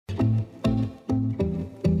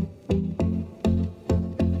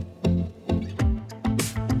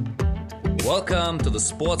Welcome to the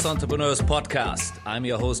Sports Entrepreneurs Podcast. I'm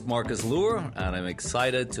your host, Marcus Luhr, and I'm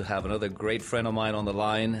excited to have another great friend of mine on the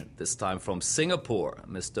line, this time from Singapore,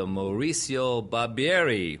 Mr. Maurizio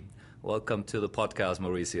Barbieri. Welcome to the podcast,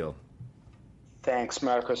 Maurizio. Thanks,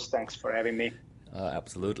 Marcus. Thanks for having me.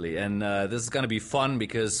 Absolutely. And this is going to be fun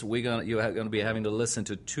because you're going to be having to listen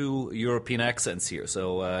to two European accents here.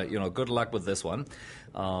 So, good luck with this one.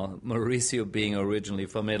 Maurizio being originally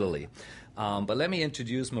from Italy. But let me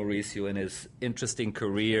introduce Maurizio in his interesting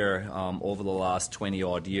career over the last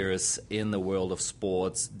 20-odd years in the world of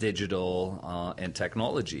sports, digital, and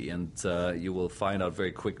technology. And you will find out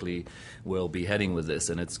very quickly where we'll be heading with this.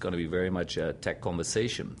 And it's going to be very much a tech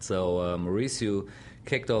conversation. So Maurizio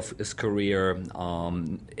kicked off his career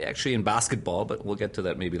actually in basketball, but we'll get to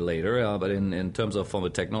that maybe later. But in terms of from a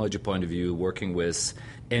technology point of view, working with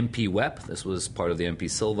MP Web, this was part of the MP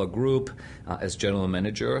Silva Group, as general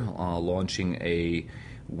manager, launching a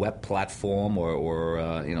web platform or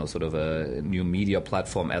sort of a new media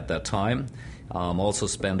platform at that time. Also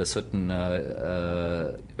spent a certain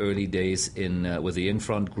early days with the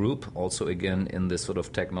Infront Group, also again in this sort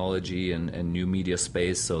of technology and new media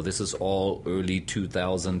space. So this is all early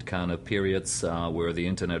 2000 kind of periods where the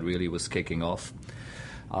internet really was kicking off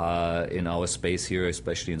in our space here,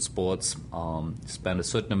 especially in sports. Spent a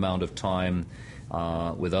certain amount of time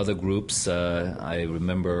with other groups. I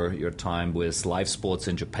remember your time with Live Sports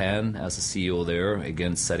in Japan as a CEO there,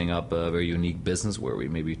 again setting up a very unique business where we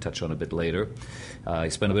maybe touch on a bit later. I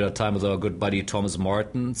spent a bit of time with our good buddy Thomas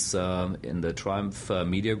Martens in the Triumph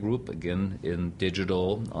Media Group, again in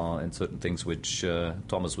digital and certain things which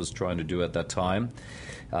Thomas was trying to do at that time.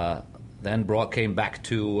 Then came back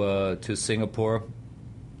to Singapore,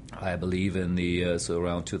 I believe in so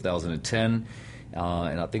around 2010.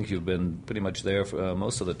 And I think you've been pretty much there for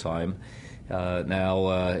most of the time.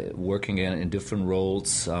 Now working in different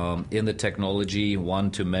roles in the technology.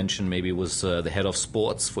 One to mention maybe was the head of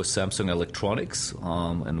sports for Samsung Electronics.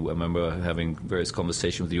 And I remember having various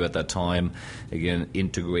conversations with you at that time, again,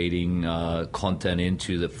 integrating content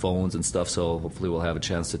into the phones and stuff. So hopefully we'll have a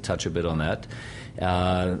chance to touch a bit on that.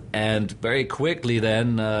 And very quickly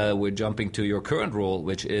then, we're jumping to your current role,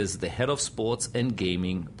 which is the head of sports and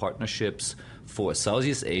gaming partnerships for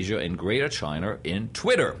Southeast Asia and Greater China in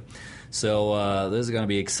Twitter. So this is going to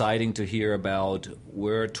be exciting to hear about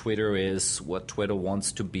where Twitter is, what Twitter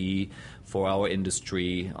wants to be for our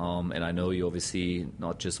industry. And I know you obviously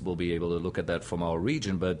not just will be able to look at that from our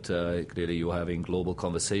region, but clearly you're having global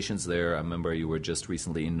conversations there. I remember you were just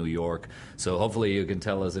recently in New York. So hopefully you can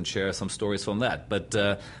tell us and share some stories from that. But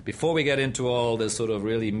before we get into all the sort of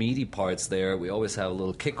really meaty parts there, we always have a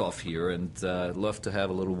little kickoff here. And I'd love to have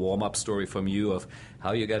a little warm-up story from you of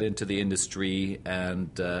how you got into the industry and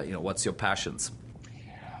what's your passions.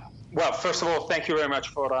 Well, first of all, thank you very much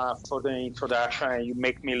for the introduction. You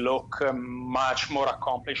make me look much more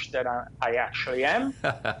accomplished than I actually am.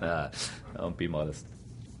 Don't be modest.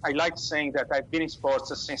 I like saying that I've been in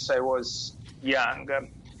sports since I was young.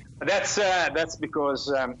 That's because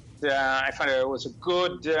I find it was a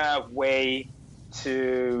good way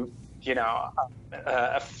to,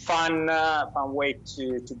 a fun way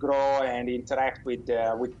to grow and interact with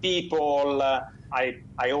people.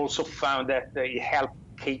 I also found that it helped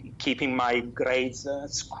keeping my grades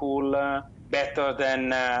at school better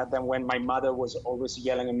than when my mother was always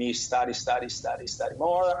yelling at me, study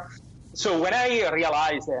more. So when I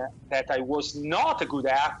realized that I was not a good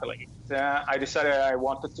athlete, I decided I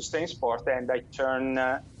wanted to stay in sport, and I turned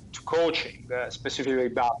to coaching, specifically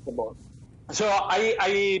basketball. So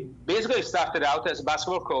I basically started out as a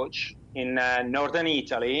basketball coach in northern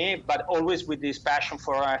Italy, but always with this passion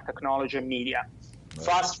for technology and media.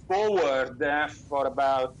 Fast forward for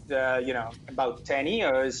about 10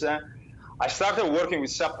 years, I started working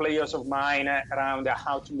with sub-players of mine around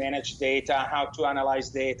how to manage data, how to analyze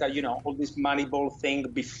data, all this Moneyball thing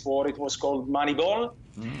before it was called Moneyball.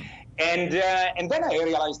 And then I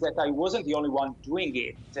realized that I wasn't the only one doing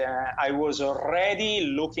it. I was already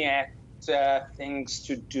looking at things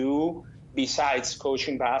to do besides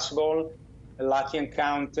coaching basketball. A lucky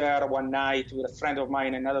encounter one night with a friend of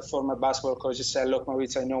mine, another former basketball coach. He said, "Look,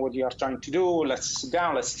 Maurizio, I know what you are trying to do. Let's sit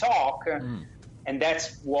down, let's talk." And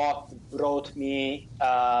that's what brought me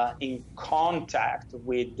in contact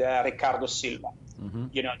with Ricardo D'Silva,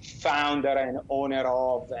 founder and owner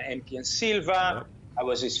of MP Silva. I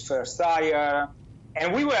was his first hire.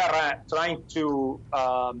 And we were trying to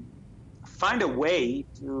find a way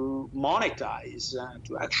to monetize,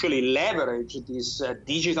 to actually leverage this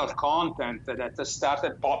digital content that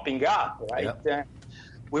started popping up, right?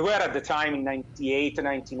 We were at the time in 98,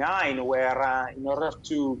 99, where in order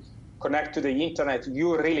to connect to the internet,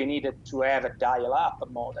 you really needed to have a dial-up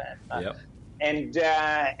modem. Yep. And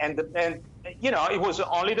you know, it was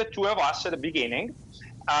only the two of us at the beginning.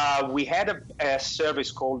 We had a service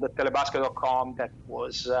called telebasket.com that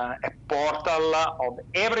was a portal of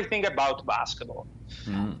everything about basketball.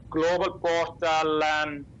 Global portal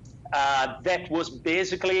that was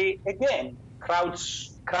basically, again,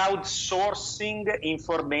 crowdsourcing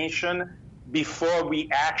information before we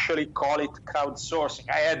actually call it crowdsourcing.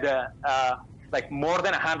 I had like more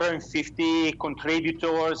than 150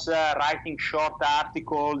 contributors writing short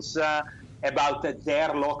articles about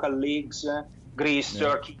their local leagues, Greece,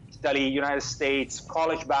 Turkey, Italy, United States,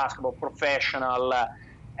 college basketball, professional,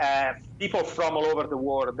 people from all over the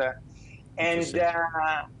world. And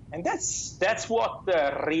that's what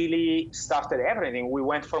really started everything. We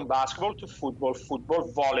went from basketball to football,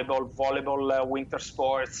 volleyball, winter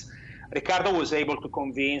sports. Ricardo was able to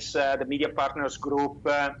convince the Mediapartners Group,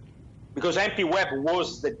 because MPWeb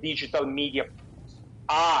was the digital media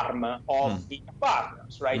arm of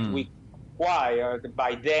Mediapartners, right? We acquired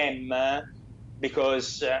by them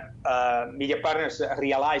because Mediapartners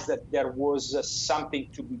realized that there was something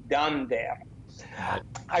to be done there.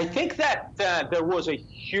 I think that there was a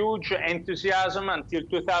huge enthusiasm until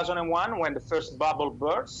 2001 when the first bubble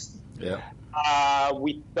burst. Yeah.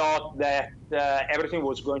 We thought that everything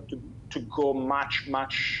was going to go much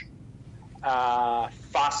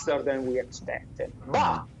faster than we expected.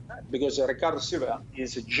 But because Ricardo D'Silva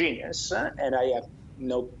is a genius, and I have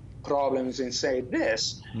no problems in saying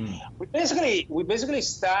this, we basically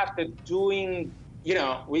started doing, you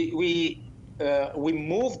know, we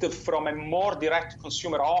moved from a more direct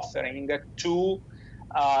consumer offering to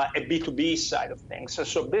a B2B side of things.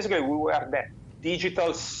 So basically, we were that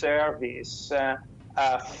digital service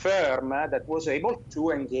firm that was able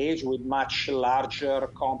to engage with much larger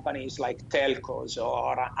companies like telcos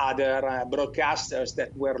or other broadcasters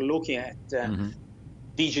that were looking at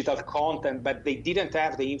digital content, but they didn't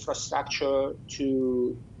have the infrastructure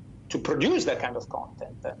to produce that kind of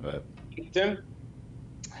content. Right.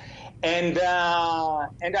 And I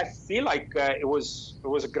feel like it was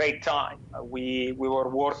a great time. We were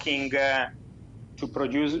working to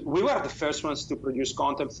produce. We were the first ones to produce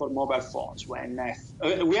content for mobile phones. When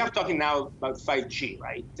we are talking now about 5G,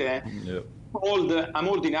 right? I'm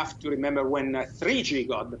old enough to remember when 3G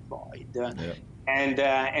got deployed, and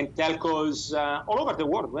telcos all over the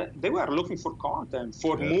world, they were looking for content,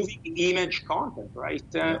 for moving image content, right?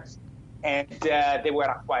 And they were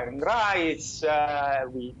acquiring rights.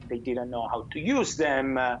 They didn't know how to use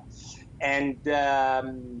them, and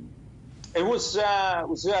it was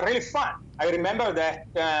really fun. I remember that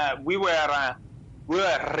we were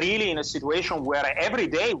really in a situation where every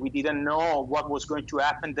day we didn't know what was going to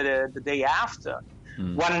happen the day after.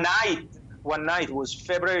 One night was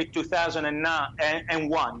February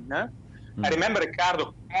 2001. I remember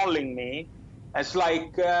Ricardo calling me. It's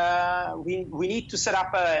like we need to set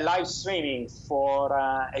up a live streaming for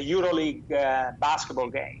a EuroLeague basketball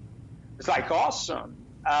game. It's like awesome.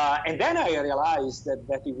 And then I realized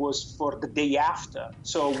that it was for the day after.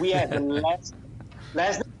 So we had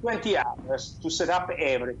less than 20 hours to set up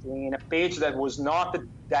everything in a page that was not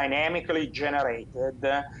dynamically generated.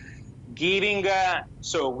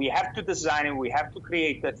 So we have to design it. We have to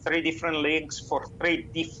create 3 different leagues for 3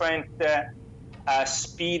 different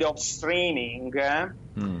speed of streaming.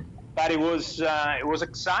 But it was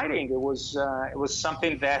exciting. It was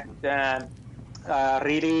something that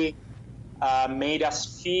really made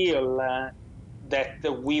us feel that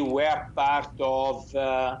we were part of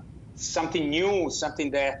something new,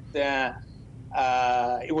 something that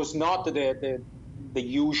it was not the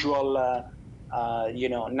usual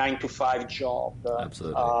 9-to-5 job.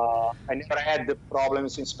 Absolutely. I never had the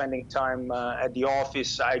problems in spending time at the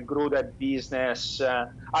office. I grew that business.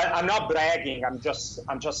 I'm not bragging. I'm just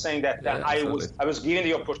saying that I was given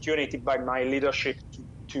the opportunity by my leadership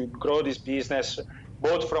to grow this business,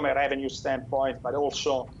 both from a revenue standpoint, but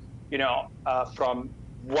also, from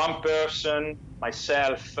one person,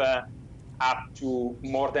 myself, up to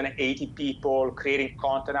more than 80 people creating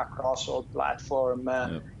content across all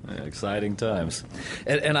platforms. Exciting times.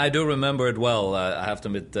 And I do remember it well. I have to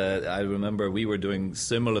admit, I remember we were doing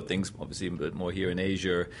similar things, obviously a bit more here in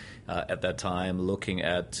Asia at that time, looking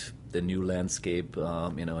at the new landscape.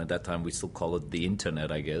 At that time we still call it the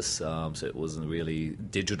internet, I guess. So it wasn't really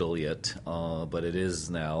digital yet, but it is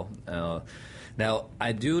now. Now,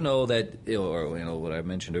 I do know that, what I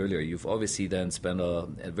mentioned earlier, you've obviously then spent a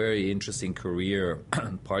very interesting career,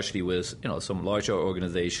 partially with, some larger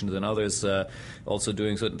organizations and others also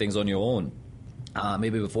doing certain things on your own.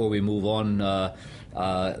 Maybe before we move on,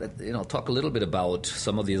 talk a little bit about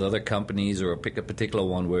some of these other companies, or pick a particular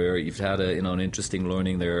one where you've had an interesting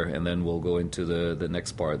learning there, and then we'll go into the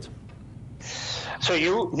next part. So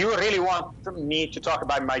you really want me to talk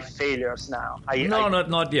about my failures now?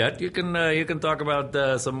 Not yet. You can talk about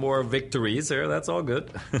some more victories there. That's all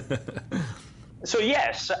good. So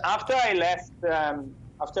yes, after I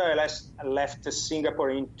left Singapore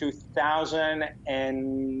in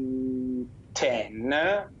 2010,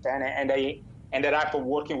 and I ended up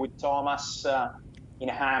working with Thomas in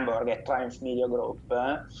Hamburg at Triumph Media Group,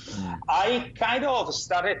 I kind of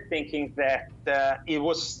started thinking that it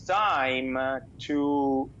was time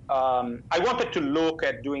to. I wanted to look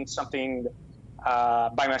at doing something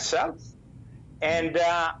by myself, and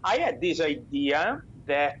I had this idea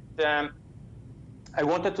that I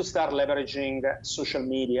wanted to start leveraging social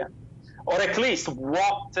media, or at least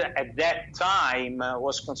what at that time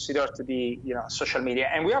was considered to be, social media.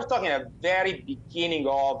 And we are talking at the very beginning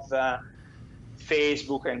of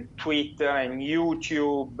Facebook and Twitter and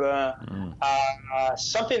YouTube,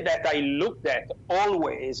 something that I looked at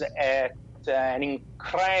always at an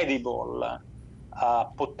incredible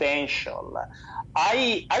potential.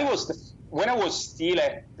 When I was still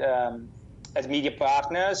at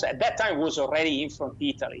Mediapartners, at that time was already Infront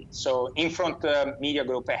Italy. So Infront Media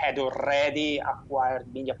Group had already acquired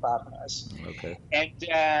Mediapartners. Okay. And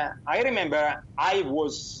I remember I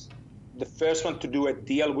was the first one to do a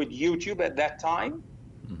deal with YouTube at that time.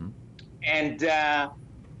 Mm-hmm. And I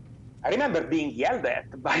remember being yelled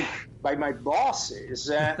at by my bosses.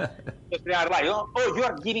 They are like, oh, you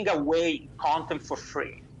are giving away content for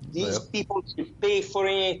free. These people should pay for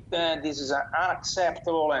it. This is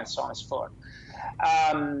unacceptable, and so on and so forth.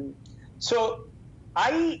 So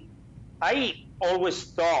I always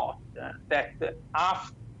thought that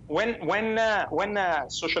when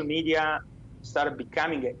social media started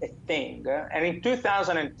becoming a thing, and in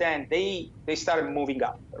 2010 they started moving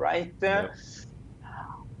up, right?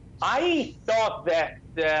 I thought that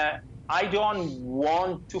I don't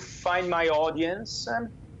want to find my audience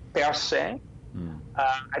per se.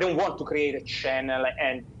 I don't want to create a channel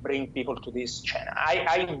and bring people to this channel.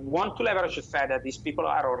 I want to leverage the fact that these people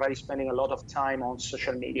are already spending a lot of time on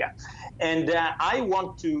social media. And I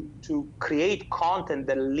want to create content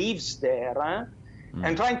that lives there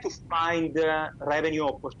and trying to find revenue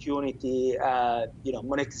opportunity,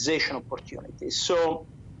 monetization opportunities. So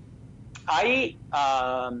I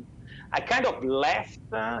kind of left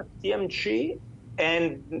TMG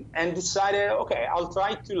and decided, okay, I'll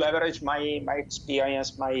try to leverage my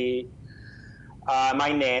experience, my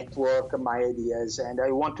network, my ideas, and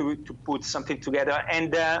I want to put something together.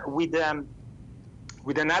 And with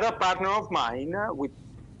another partner of mine, we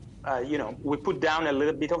put down a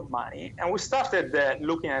little bit of money, and we started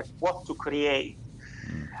looking at what to create.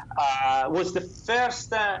 Was the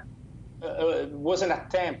first was an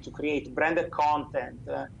attempt to create branded content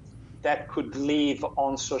that could live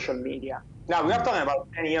on social media. Now, we are talking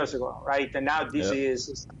about 10 years ago, right? And now this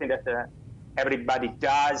is something that everybody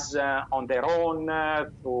does on their own,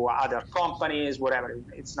 through other companies, whatever.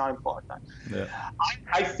 It's not important. Yeah.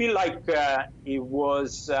 I feel like it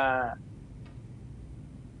was the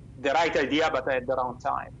right idea, but at the wrong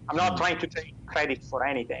time. I'm not trying to take credit for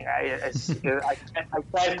anything. I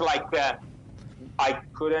felt like I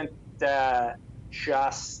couldn't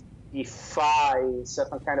justify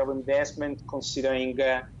certain kind of investment considering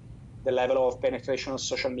the level of penetration of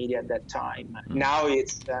social media at that time. Now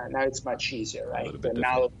it's much easier, right?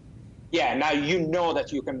 Now you know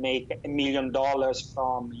that you can make $1 million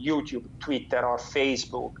from YouTube, Twitter, or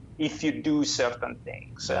Facebook if you do certain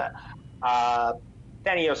things.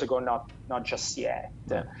 10 years ago, not just yet.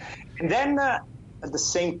 And then at the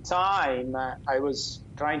same time, I was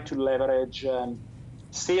trying to leverage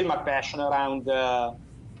still my passion around.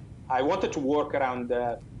 I wanted to work around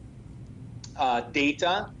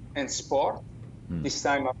data and sport, this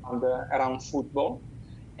time around football.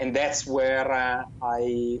 And that's where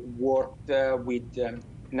I worked with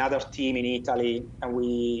another team in Italy, and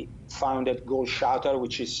we founded Goal Shouter,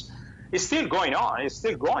 which is still going on. It's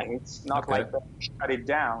still going. It's not like shut it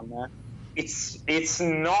down. It's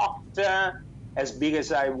not as big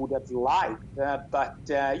as I would have liked, but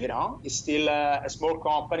it's still a small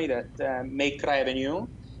company that make revenue.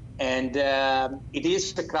 And it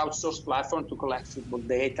is a crowdsourced platform to collect football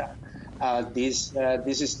data. This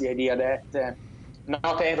is the idea that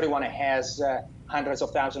not everyone has hundreds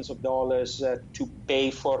of thousands of dollars to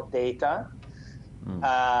pay for data,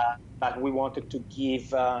 but we wanted to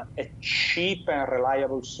give a cheap and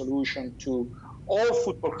reliable solution to all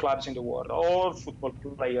football clubs in the world, all football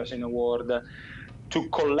players in the world, to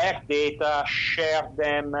collect data, share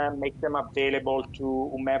them, make them available to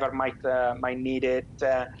whomever might need it,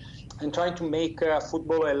 and trying to make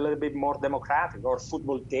football a little bit more democratic, or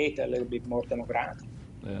football data a little bit more democratic.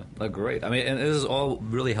 Yeah, great. I mean, and this is all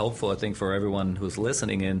really helpful, I think, for everyone who's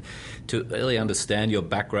listening in to really understand your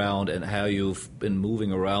background and how you've been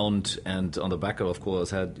moving around, and on the back of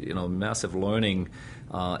course, had massive learning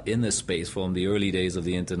in this space from the early days of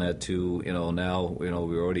the internet to now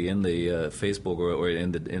we're already in the Facebook or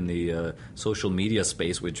in the social media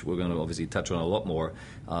space, which we're going to obviously touch on a lot more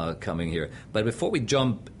coming here. But before we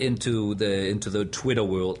jump into the Twitter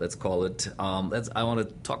world, let's call it, I want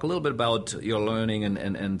to talk a little bit about your learning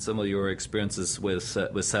and some of your experiences with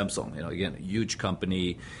Samsung. Again, a huge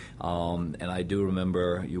company. And I do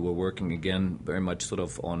remember you were working again very much sort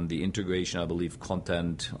of on the integration, I believe,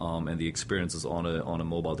 content and the experiences on a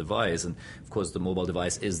mobile device. And of course, the mobile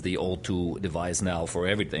device is the O2 device now for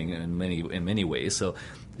everything in many ways. So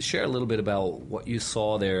share a little bit about what you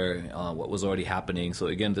saw there, what was already happening. So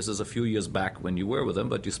again, this is a few years back when you were with them,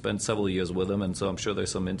 but you spent several years with them, and so I'm sure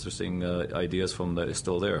there's some interesting ideas from that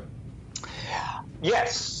still there.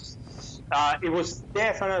 Yes, it was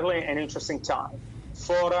definitely an interesting time.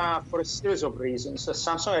 For a series of reasons.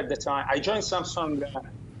 Samsung at the time, I joined Samsung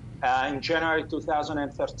in January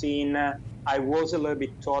 2013. I was a little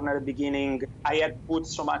bit torn at the beginning. I had put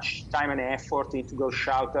so much time and effort into Go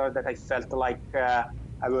Shouter that I felt like I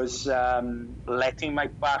was letting my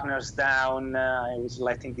partners down. I was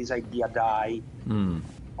letting this idea die. On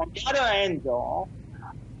the other hand, though,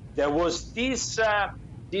 there was this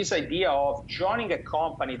idea of joining a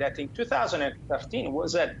company that in 2013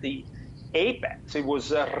 was at the apex. It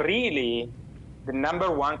was really the number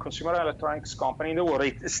one consumer electronics company in the world.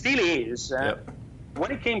 It still is. Yep.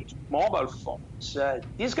 When it came to mobile phones,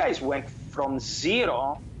 these guys went from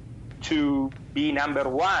zero to be number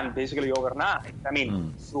one basically overnight. I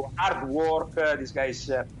mean, through hard work, these guys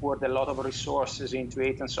poured a lot of resources into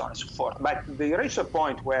it and so on and so forth. But they reached a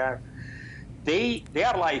point where they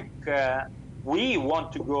are like, we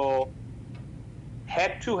want to go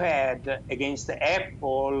head-to-head against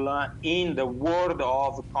Apple in the world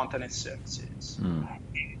of content and services.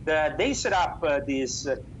 They set up these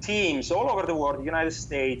teams all over the world, United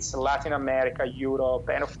States, Latin America, Europe,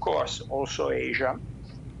 and of course also Asia,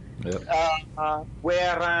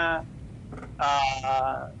 where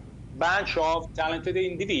a bunch of talented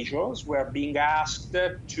individuals were being asked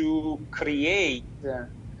to create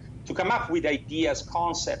to come up with ideas,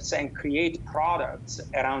 concepts, and create products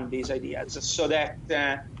around these ideas, so that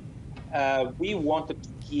we wanted to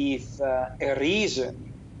give a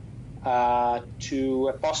reason to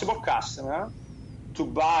a possible customer to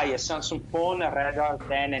buy a Samsung phone rather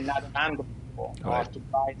than another Android phone, or to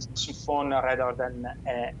buy a Samsung phone rather than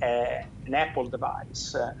an Apple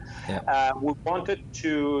device. We wanted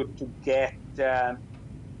to get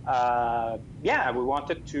we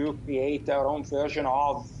wanted to create our own version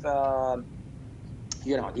of, the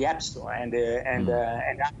App Store and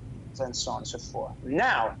so on and so forth.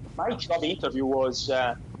 Now, my job interview was,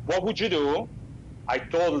 what would you do? I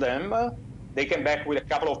told them. They came back with a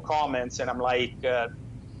couple of comments, and I'm like,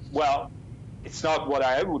 well, it's not what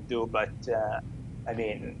I would do, but I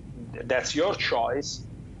mean, that's your choice.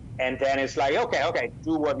 And then it's like, okay,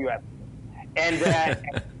 do what you have to do. And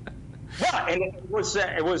and it was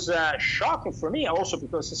shocking for me also,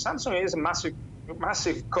 because Samsung is a massive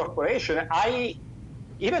corporation.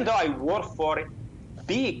 Even though I work for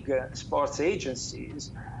big sports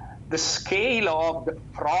agencies, the scale of the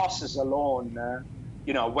process alone,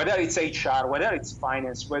 whether it's HR, whether it's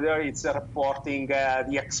finance, whether it's reporting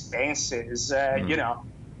the expenses,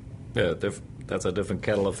 Yeah, that's a different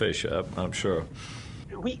kettle of fish, I'm sure.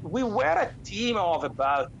 We were a team of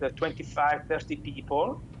about 25, 30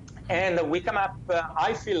 people. And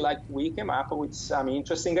I feel like we came up with some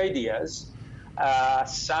interesting ideas.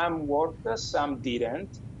 Some worked, some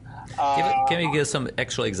didn't. Can you give some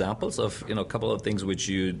actual examples of a couple of things which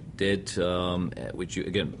you did, which you,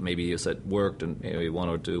 again, maybe you said worked, and maybe one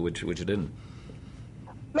or two which you didn't?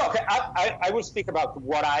 Look, I will speak about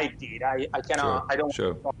what I did. I cannot. I don't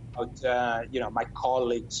talk about my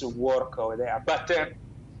colleagues' work over there. But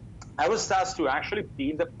I was tasked to actually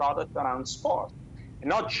build a product around sport. And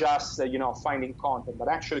not just finding content, but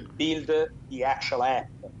actually build the actual app.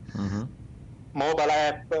 Mobile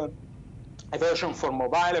app, a version for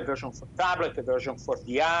mobile, a version for tablet, a version for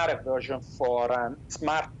VR, a version for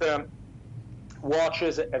smart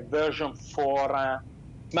watches, a version for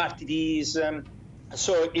smart TVs.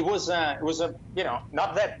 So it was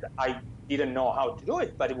not that I didn't know how to do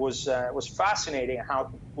it, but it was fascinating how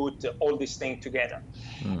to put all these things together.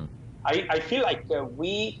 I feel like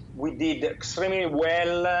we did extremely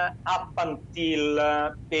well up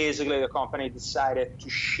until basically the company decided to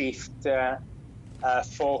shift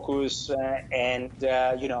focus and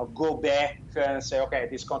go back and say, okay,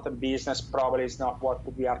 this content business probably is not what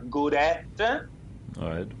we are good at. All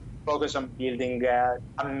right. Focus on building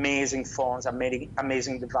amazing phones,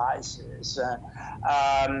 amazing devices.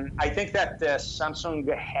 I think that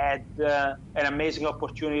Samsung had an amazing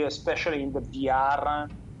opportunity, especially in the VR.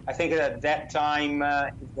 I think that at that time,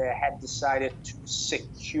 if they had decided to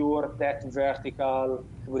secure that vertical,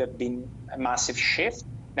 it would have been a massive shift.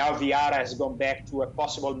 Now VR has gone back to a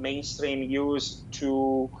possible mainstream use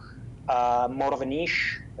to more of a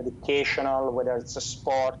niche, educational, whether it's a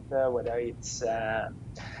sport, whether it's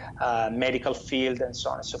medical field, and so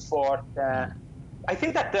on and so forth. I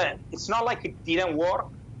think that it's not like it didn't work.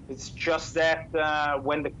 It's just that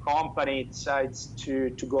when the company decides to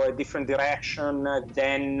go a different direction,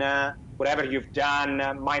 then whatever you've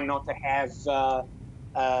done might not have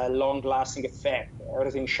a long-lasting effect.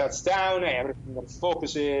 Everything shuts down, everything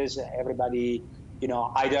focuses, everybody,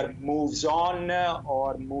 either moves on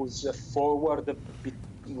or moves forward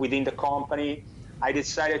within the company. I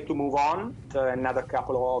decided to move on to another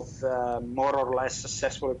couple of more or less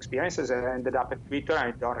successful experiences. I ended up at Twitter,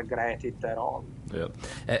 and I don't regret it at all. Yeah,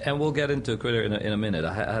 and we'll get into Twitter in a minute.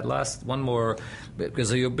 I had one more,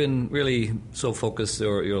 because you've been really so focused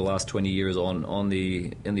your last 20 years in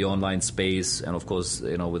the online space, and of course,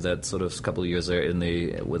 with that sort of couple of years there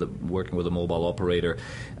working with a mobile operator.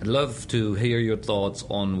 I'd love to hear your thoughts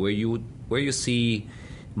on where you see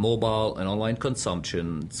mobile and online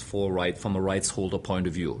consumption from a rights holder point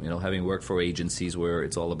of view. Having worked for agencies where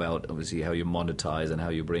it's all about obviously how you monetize and how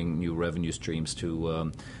you bring new revenue streams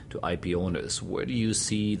to IP owners. Where do you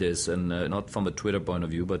see this, and not from a Twitter point of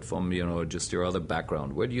view, but from just your other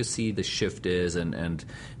background? Where do you see the shift is, and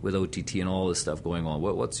with OTT and all this stuff going on?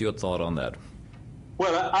 What's your thought on that?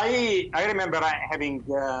 Well, I remember having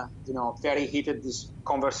very heated this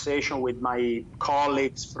conversation with my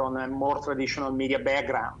colleagues from a more traditional media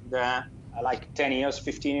background, like 10 years,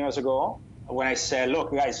 15 years ago, when I said,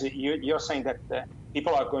 look, guys, you're saying that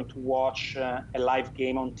people are going to watch a live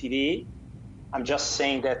game on TV. I'm just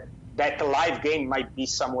saying that live game might be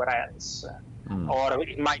somewhere else, or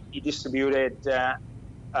it might be distributed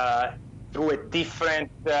through a different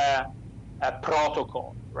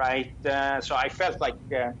protocol. Right. So I felt like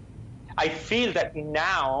I feel that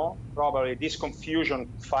now probably this confusion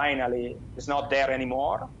finally is not there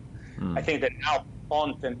anymore. I think that now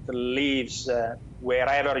content lives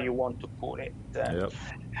wherever you want to put it. Yep.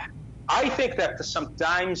 I think that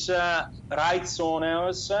sometimes rights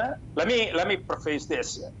owners. Let me preface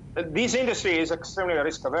this. This industry is extremely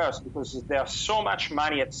risk averse because there's so much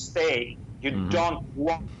money at stake. You don't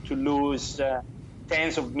want to lose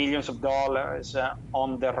tens of millions of dollars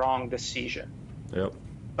on the wrong decision. Yep.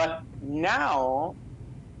 But now,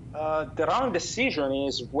 the wrong decision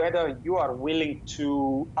is whether you are willing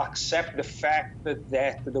to accept the fact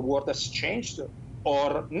that the world has changed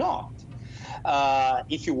or not.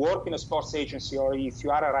 If you work in a sports agency or if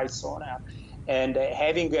you are a rights owner, and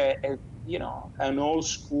having an old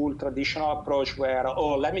school traditional approach where,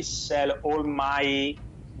 let me sell all my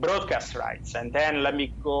broadcast rights, and then let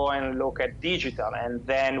me go and look at digital, and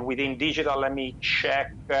then within digital let me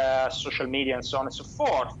check social media and so on and so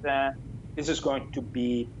forth. This is going to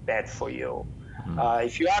be bad for you.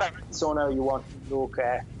 If you are a rights owner, you want to look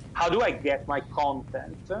at how do I get my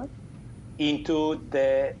content into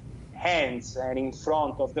the hands and in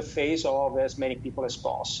front of the face of as many people as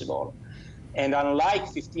possible. And unlike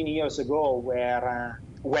 15 years ago, where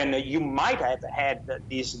when you might have had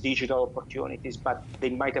these digital opportunities, but they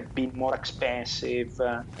might have been more expensive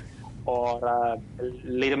or a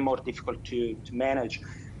little more difficult to manage.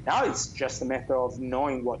 Now it's just a matter of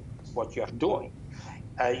knowing what you're doing.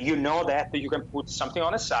 You know that you can put something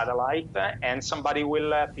on a satellite and somebody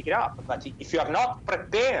will pick it up. But if you are not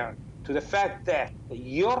prepared to the fact that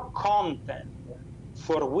your content,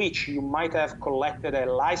 for which you might have collected a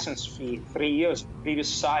license fee 3 years previous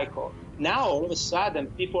cycle, now all of a sudden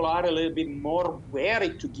people are a little bit more wary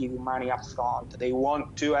to give you money up front. They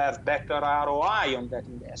want to have better ROI on that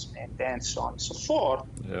investment and so on and so forth.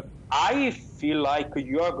 Yeah. I feel like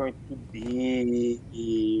you are going to be,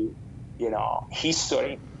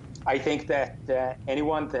 history. I think that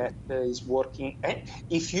anyone that is working,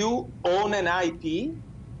 if you own an IP,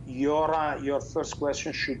 your first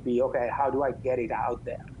question should be, okay, how do I get it out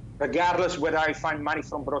there? Regardless whether I find money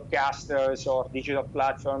from broadcasters or digital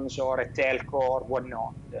platforms or a telco or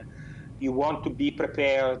whatnot. You want to be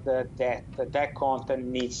prepared that content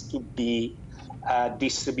needs to be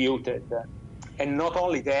distributed. And not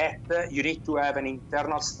only that, you need to have an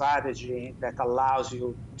internal strategy that allows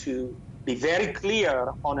you to be very clear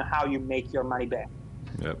on how you make your money back.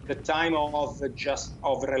 Yep. The time of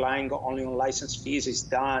relying only on license fees is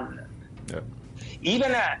done. Yep.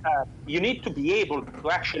 Even you need to be able to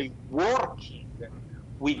actually working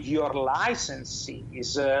with your licensees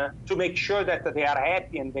to make sure that they are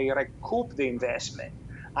happy and they recoup the investment.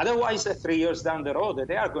 Otherwise, 3 years down the road,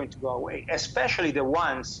 they are going to go away, especially the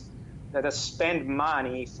ones that spend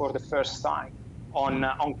money for the first time on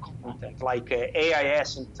content, like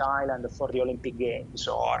AIS in Thailand for the Olympic Games,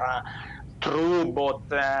 or True bought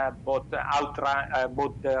the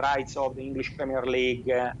rights of the English Premier League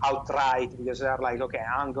outright, because they're like, okay,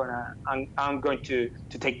 I'm going to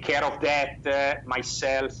take care of that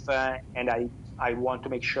myself, and I want to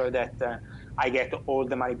make sure that I get all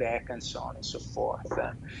the money back, and so on and so forth.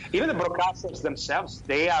 Even the broadcasters themselves,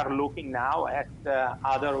 they are looking now at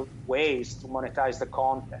other ways to monetize the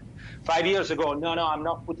content. 5 years ago, no, I'm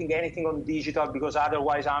not putting anything on digital because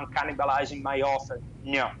otherwise I'm cannibalizing my offer.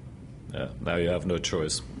 No. Now you have no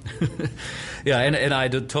choice. Yeah, and I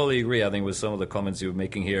do totally agree, I think, with some of the comments you were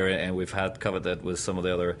making here, and we've covered that with some of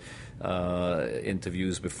the other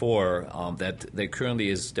interviews before, that there currently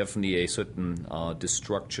is definitely a certain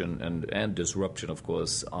destruction and disruption, of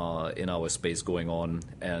course, in our space going on,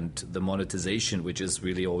 and the monetization, which is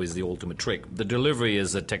really always the ultimate trick. The delivery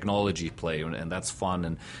is a technology play, and that's fun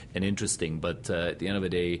and interesting, but at the end of the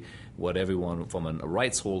day, what everyone from a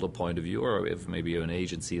rights holder point of view, or if maybe you're an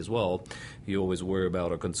agency as well, you always worry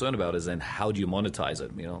about or concerned about is then how do you monetize it?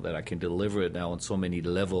 You know, that I can deliver it now on so many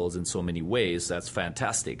levels in so many ways. That's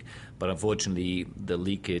fantastic. But unfortunately, the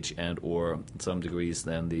leakage and or in some degrees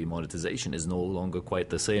then the monetization is no longer quite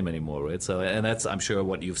the same anymore, right? So, and that's, I'm sure,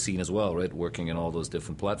 what you've seen as well, right? Working in all those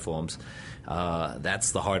different platforms.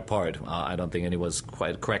 That's the hard part. I don't think anyone's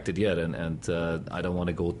quite cracked it yet, and I don't want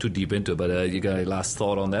to go too deep into it, but you got a last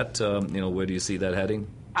thought on that? Where do you see that heading?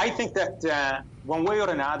 I think that one way or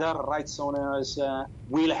another, rights owners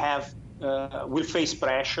will face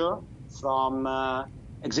pressure from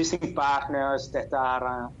existing partners that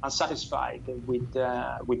are unsatisfied with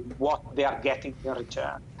what they are getting in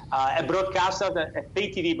return. A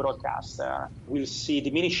pay TV broadcaster, will see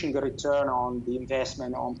diminishing return on the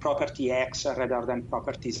investment on property X rather than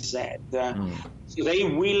property Z. So they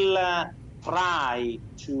will try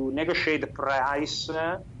to negotiate the price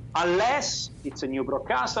unless it's a new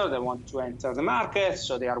broadcaster that want to enter the market,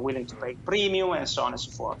 so they are willing to pay premium and so on and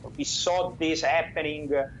so forth. We saw this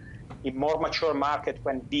happening in more mature market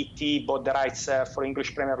when BT bought the rights for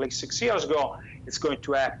English Premier League 6 years ago. It's going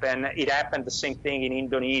to happen. It happened the same thing in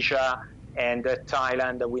Indonesia and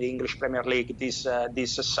Thailand with English Premier League, this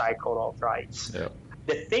cycle of rights. Yeah.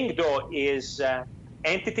 The thing, though, is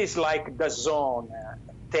entities like DAZN,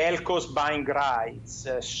 telcos buying rights,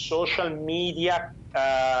 social media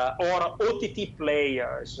or OTT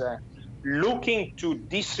players looking to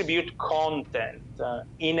distribute content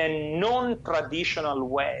in a non-traditional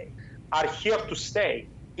way are here to stay.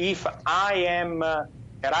 If I am a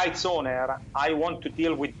rights owner, I want to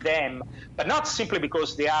deal with them, but not simply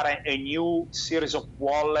because they are a new series of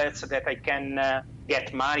wallets that I can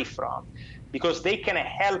get money from, because they can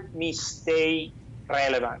help me stay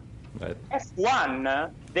relevant. Right.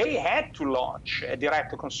 F1, they had to launch a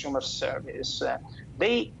direct-to-consumer service.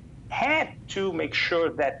 They had to make sure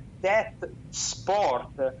that sport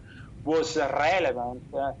was relevant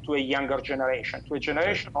to a younger generation, to a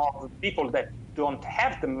generation of people that don't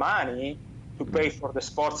have the money to pay for the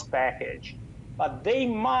sports package. But they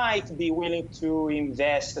might be willing to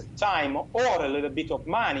invest time or a little bit of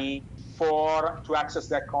money to access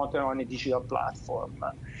that content on a digital platform.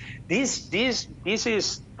 This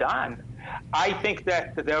is done. I think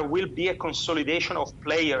that there will be a consolidation of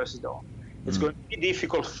players, though. It's going to be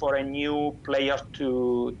difficult for a new player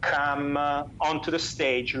to come onto the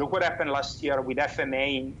stage. Look what happened last year with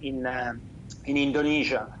FMA in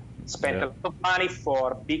Indonesia. Spent a lot of money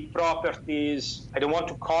for big properties. I don't want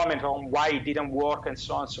to comment on why it didn't work and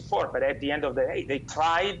so on and so forth, but at the end of the day, they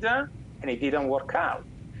tried and it didn't work out.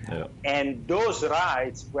 Yeah. And those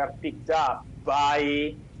rights were picked up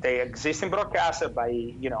by the existing broadcaster,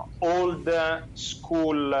 by old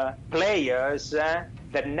school players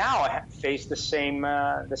that now face the same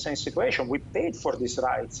situation. We paid for these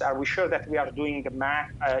rights. Are we sure that we are doing the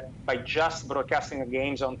math by just broadcasting the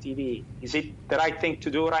games on TV? Is it the right thing to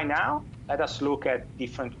do right now? Let us look at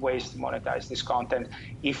different ways to monetize this content,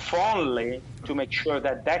 if only to make sure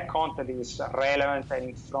that content is relevant and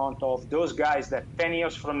in front of those guys that 10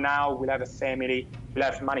 years from now will have a family, will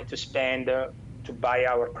have money to spend, buy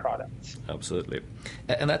our products. Absolutely.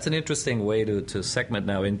 And that's an interesting way to segment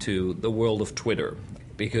now into the world of Twitter,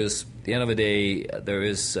 because at the end of the day, there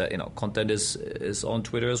is, content is on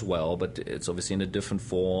Twitter as well, but it's obviously in a different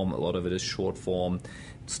form. A lot of it is short form.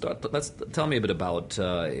 Tell me a bit about,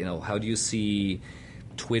 how do you see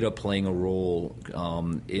Twitter playing a role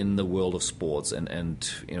in the world of sports, and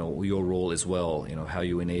your role as well, how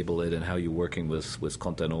you enable it and how you're working with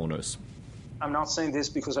content owners? I'm not saying this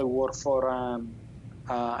because I work for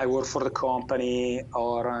the company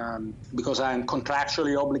or because I'm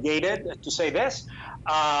contractually obligated to say this.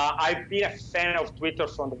 I've been a fan of Twitter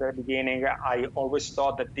from the very beginning. I always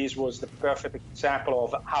thought that this was the perfect example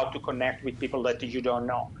of how to connect with people that you don't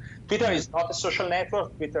know. Twitter is not a social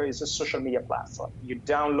network. Twitter is a social media platform. You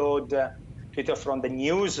download Twitter from the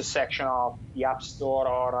news section of the App Store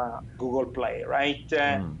or Google Play, right?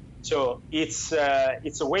 So it's a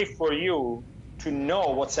way for you to know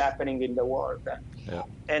what's happening in the world. Yeah.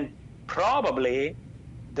 And probably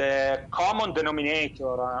the common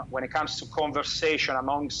denominator when it comes to conversation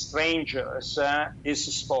among strangers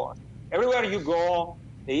is sport. Everywhere you go,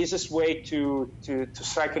 the easiest way to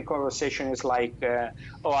strike a conversation is like,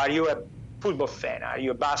 are you a football fan? Are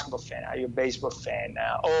you a basketball fan? Are you a baseball fan?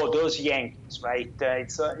 Those Yankees, right?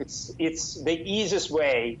 It's the easiest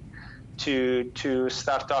way to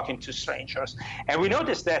start talking to strangers. And we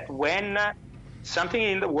noticed that when something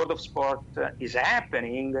in the world of sport is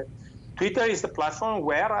happening, Twitter is the platform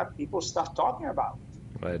where people start talking about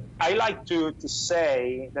it. Right. I like to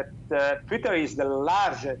say that Twitter is the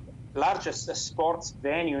largest sports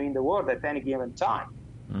venue in the world at any given time.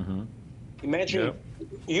 Mm-hmm. Imagine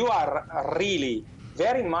you are really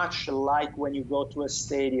very much like when you go to a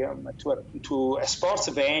stadium, to a sports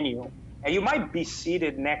venue, and you might be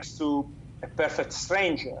seated next to a perfect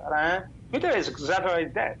stranger. Twitter is exactly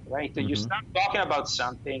like that, right? Mm-hmm. You start talking about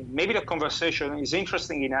something, maybe the conversation is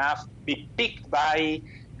interesting enough, be picked by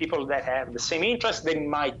people that have the same interest. They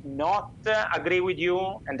might not agree with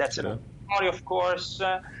you, and that's another story, of course.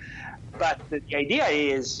 But the idea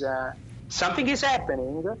is something is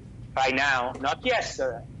happening right now, not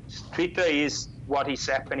yesterday. Twitter is what is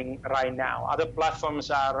happening right now. Other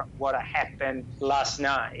platforms are what happened last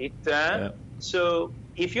night. So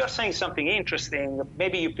if you're saying something interesting,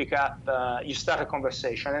 maybe you pick up, you start a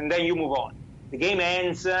conversation, and then you move on. The game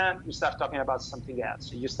ends, you start talking about something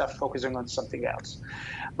else. You start focusing on something else.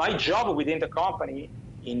 My job within the company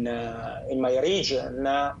in my region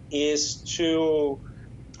is to,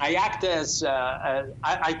 I act as,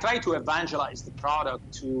 I try to evangelize the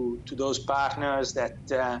product to those partners that,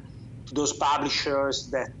 to those publishers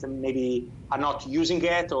that maybe are not using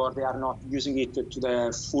it, or they are not using it to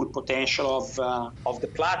the full potential of the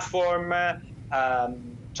platform.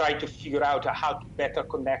 Try to figure out how to better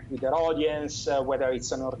connect with their audience, whether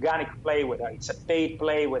it's an organic play, whether it's a paid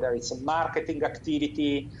play, whether it's a marketing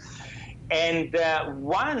activity. And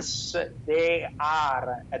once they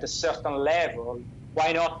are at a certain level,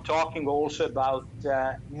 why not talking also about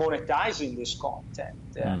monetizing this content,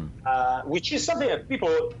 which is something that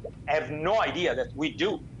people have no idea that we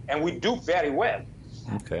do, and we do very well.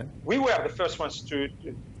 Okay. We were the first ones to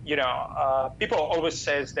people always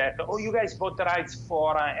says that, you guys bought the rights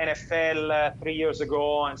for NFL 3 years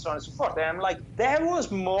ago, and so on and so forth. And I'm like, that was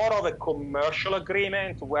more of a commercial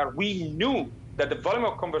agreement where we knew that the volume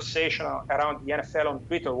of conversation around the NFL on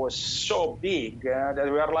Twitter was so big that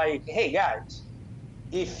we were like, hey, guys,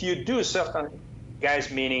 if you do certain, guys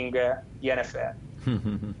meaning the NFL,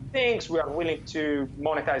 things, we are willing to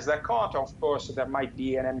monetize that content. Of course, there might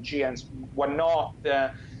be an MG and whatnot.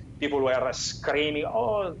 People were screaming,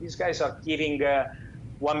 these guys are giving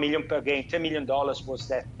 $1 million per game. $10 million was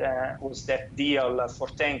that deal for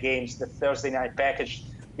 10 games, the Thursday night package,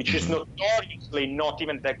 which is notoriously not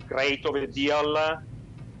even that great of a deal.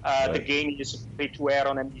 The game is free to air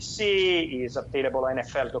on NBC, is available on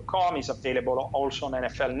NFL.com, is available also on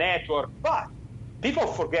NFL Network. But people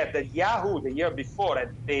forget that Yahoo, the year before,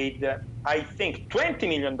 had paid, I think, $20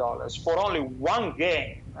 million for only one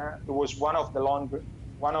game. It was one of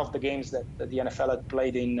the games that the NFL had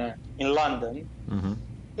played in London. Mm-hmm.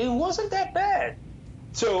 It wasn't that bad.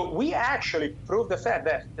 So we actually proved the fact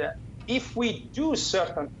that if we do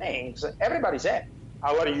certain things, everybody's happy.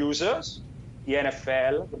 Our users, the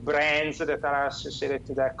NFL, the brands that are associated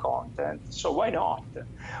to that content. So why not?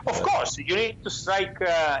 Of course, you need to strike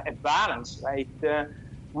a balance, right?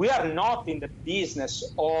 We are not in the business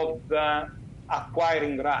of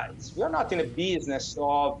acquiring rights. We are not in the business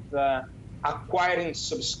of acquiring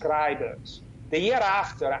subscribers. The year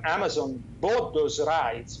after, Amazon bought those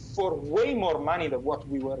rights for way more money than what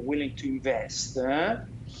we were willing to invest.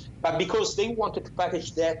 But because they wanted to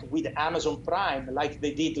package that with Amazon Prime, like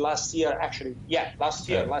they did last year,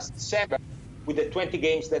 last December, with the 20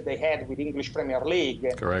 games that they had with English Premier League.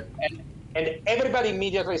 Correct. And everybody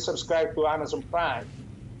immediately subscribed to Amazon Prime,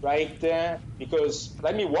 right? Because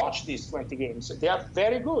let me watch these 20 games. They are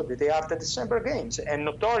very good. They are the December games. And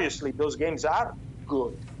notoriously, those games are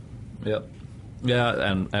good. Yeah.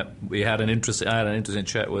 Yeah, and I had an interesting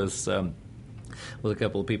chat with a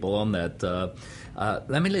couple of people on that.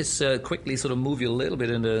 Let me just quickly sort of move you a little bit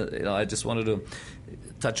into, I just wanted to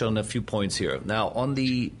touch on a few points here. Now, on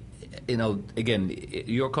the, again,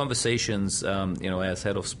 your conversations, as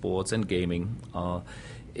head of sports and gaming,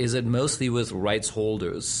 is it mostly with rights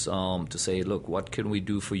holders to say, look, what can we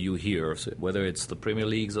do for you here? So whether it's the Premier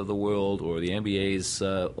Leagues of the world or the NBAs,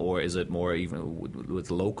 or is it more even with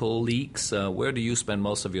local leagues? Where do you spend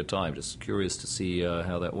most of your time? Just curious to see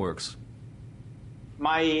how that works.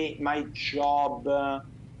 My job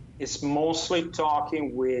is mostly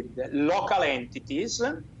talking with local entities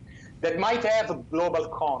that might have global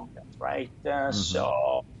content, right?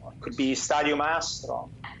 So it could be Stadio Mastro.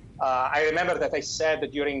 I remember that I said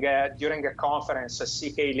that during a conference,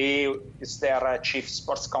 CK Lee is their chief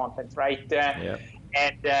sports content, right?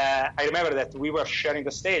 And I remember that we were sharing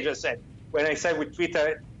the stage. I said, when I said with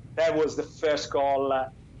Twitter, that was the first call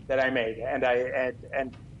that I made, and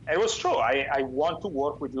it was true. I want to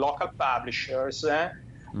work with local publishers and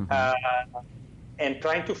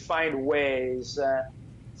trying to find ways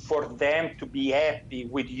for them to be happy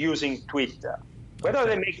with using Twitter. Whether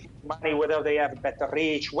they make money, whether they have better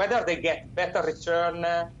reach, whether they get better return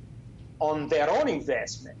on their own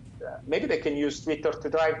investment. Maybe they can use Twitter to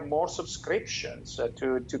drive more subscriptions,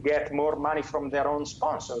 to get more money from their own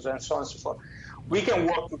sponsors, and so on and so forth. We can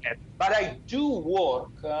work together. But I do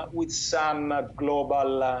work with some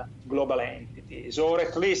global entities, or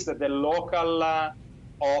at least the local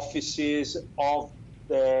offices of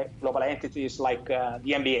the global entities like the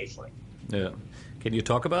NBA, for instance. Yeah. Can you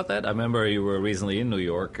talk about that? I remember you were recently in New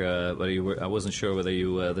York, but I wasn't sure whether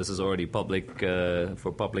this is already public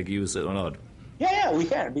for public use or not. Yeah, we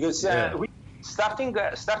can, because starting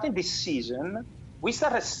this season, we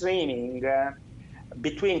started streaming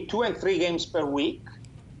between 2 and 3 games per week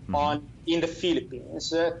in the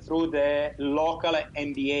Philippines through the local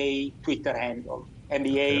NBA Twitter handle,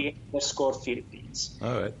 NBA_Philippines.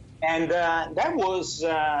 All right. And that was,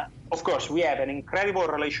 of course, we have an incredible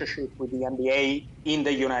relationship with the NBA in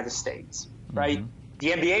the United States, right?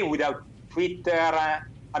 The NBA without Twitter,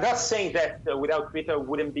 I'm not saying that without Twitter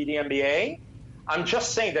wouldn't be the NBA. I'm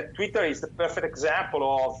just saying that Twitter is the perfect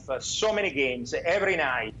example of so many games every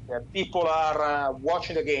night. People are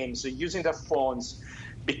watching the games, using their phones.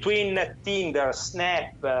 Between Tinder,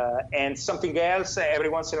 Snap, and something else, every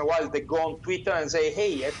once in a while they go on Twitter and say,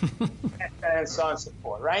 hey, and so on and so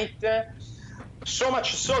forth, right? So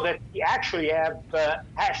much so that we actually have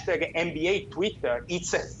hashtag NBA Twitter.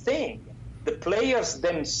 It's a thing. The players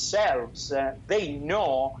themselves, they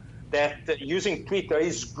know that using Twitter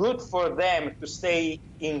is good for them to stay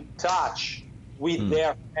in touch with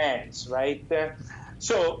their fans, right?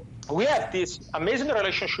 So we have this amazing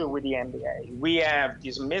relationship with the NBA. We have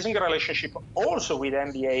this amazing relationship also with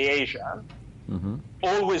NBA Asia.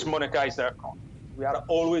 Always monetize their content. We are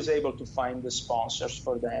always able to find the sponsors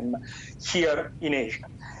for them here in Asia.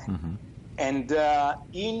 And I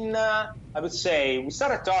would say, we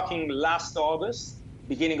started talking last August,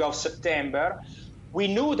 beginning of September. We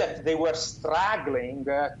knew that they were struggling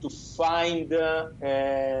to find,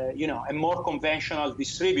 a more conventional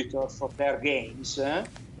distributor for their games.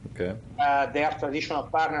 Okay. Their traditional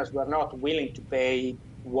partners were not willing to pay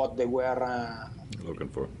what they were looking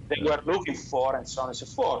for. Were looking for, and so on and so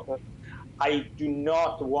forth. I do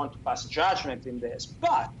not want to pass judgment in this,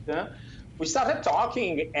 but we started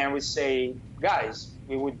talking and we say, guys,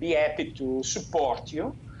 we would be happy to support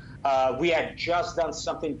you. We had just done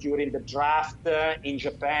something during the draft in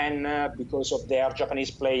Japan because of their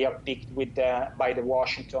Japanese player picked by the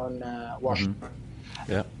Washington.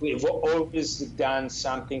 Yeah. We've always done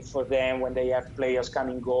something for them when they have players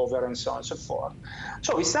coming over and so on and so forth.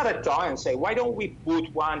 So we started talking and say, why don't we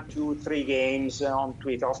put 1, 2, 3 games on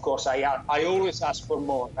Twitter? Of course, I always ask for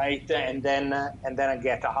more, right? And then I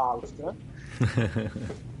get a half.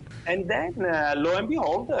 And then, lo and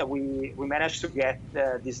behold, we managed to get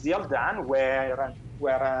this deal done where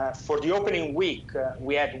for the opening week,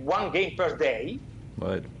 we had 1 game per day.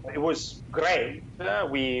 Right. It was great.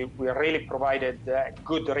 We really provided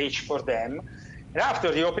good reach for them. And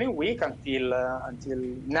after the opening week until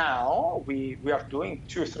now, we are doing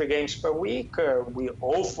 2-3 games per week. We'll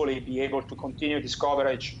hopefully be able to continue this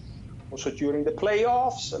coverage also during the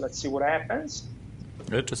playoffs. Let's see what happens.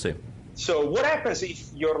 Interesting. So what happens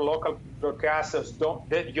if your local broadcasters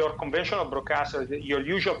your conventional broadcasters, your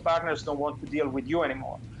usual partners don't want to deal with you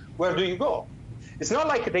anymore? Where do you go? It's not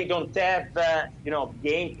like they don't have,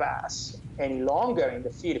 Game Pass any longer in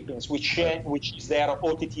the Philippines, which is their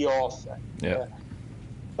OTT offer. Yeah.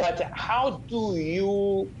 But how do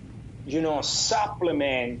you,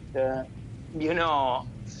 supplement,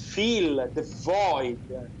 fill the void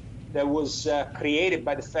that was created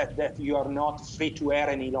by the fact that you are not free to air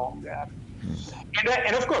any longer?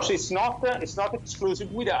 And of course, it's not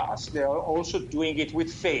exclusive with us. They are also doing it with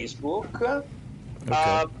Facebook.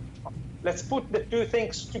 Okay. Let's put the two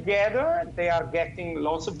things together. They are getting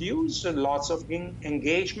lots of views and lots of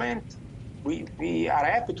engagement. We are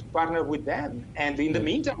happy to partner with them. And in the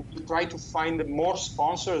meantime, we try to find more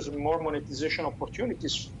sponsors and more monetization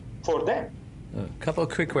opportunities for them. A couple of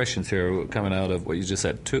quick questions here coming out of what you just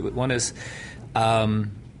said. One is,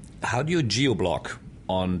 how do you geo-block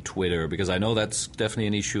on Twitter? Because I know that's definitely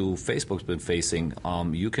an issue Facebook's been facing.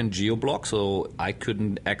 You can geo-block, so I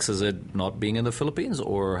couldn't access it not being in the Philippines,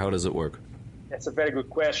 or how does it work? That's a very good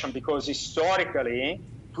question, because historically,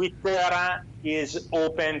 Twitter is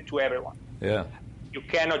open to everyone. Yeah. You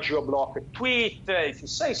cannot geo-block a tweet. If you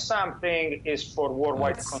say something, it's for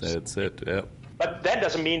worldwide consumption. That's it, yeah. But that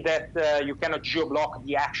doesn't mean that you cannot geo-block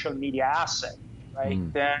the actual media asset, right?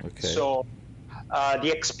 Okay. So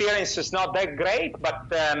the experience is not that great,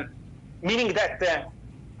 but meaning that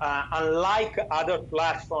unlike other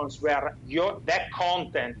platforms where that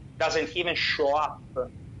content doesn't even show up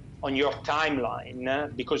on your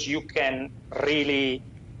timeline, because you can really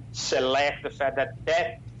select the fact that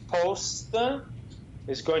that post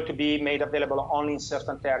is going to be made available only in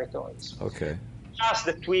certain territories. Okay. Plus,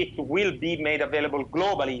 the tweet will be made available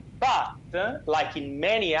globally, but like in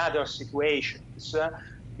many other situations,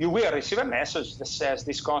 you will receive a message that says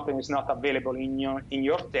this content is not available in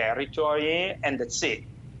your territory, and that's it.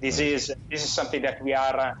 This is something that we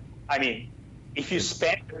are. If you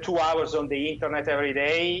spend 2 hours on the internet every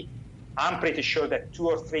day, I'm pretty sure that 2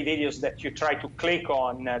 or 3 videos that you try to click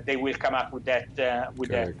on, they will come up with that.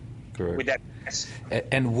 Correct. With that.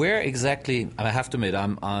 And where exactly? I have to admit,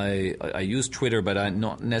 I use Twitter, but I'm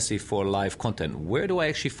not necessarily for live content. Where do I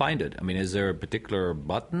actually find it? I mean, is there a particular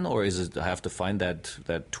button, or is it I have to find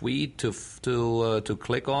that tweet to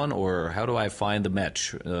click on, or how do I find the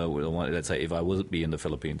match? Let's say if I will be in the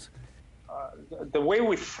Philippines. The way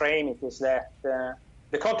we frame it is that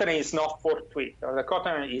the content is not for Twitter. The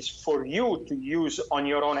content is for you to use on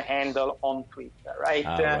your own handle on Twitter, right?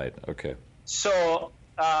 Right. Okay. So.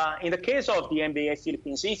 In the case of the NBA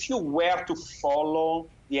Philippines, if you were to follow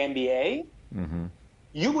the NBA,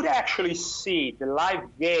 you would actually see the live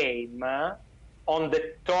game on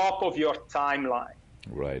the top of your timeline.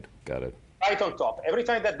 Right, got it. Right on top. Every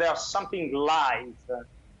time that there's something live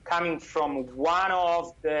coming from one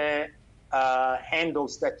of the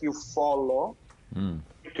handles that you follow,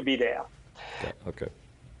 to be there. Okay.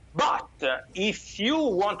 But if you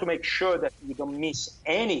want to make sure that you don't miss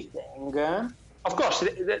anything, of course,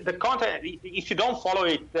 the content, if you don't follow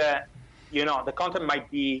it, the content might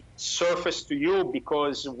be surfaced to you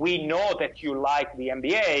because we know that you like the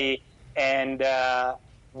NBA, and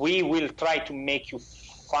we will try to make you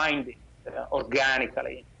find it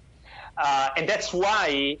organically. And that's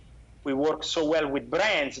why we work so well with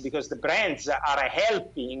brands, because the brands are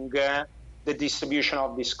helping the distribution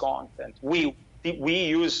of this content. We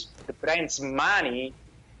use the brand's money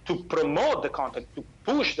to promote the content, to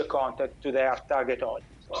push the content to their target audience.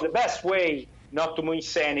 So the best way not to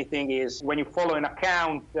miss anything is when you follow an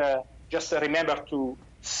account, just remember to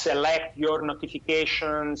select your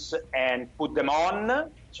notifications and put them on.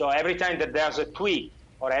 So every time that there's a tweet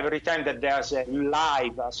or every time that there's a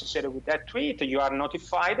live associated with that tweet, you are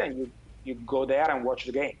notified and you go there and watch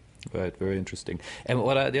the game. Right, very interesting. And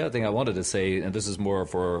the other thing I wanted to say, and this is more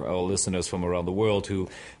for our listeners from around the world who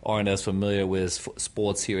aren't as familiar with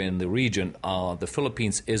sports here in the region, the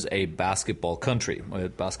Philippines is a basketball country.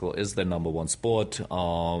 Basketball is their number one sport.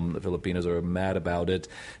 The Filipinos are mad about it.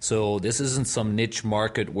 So this isn't some niche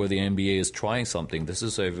market where the NBA is trying something. This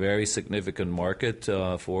is a very significant market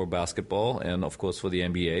for basketball and, of course, for the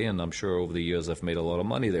NBA. And I'm sure over the years they've made a lot of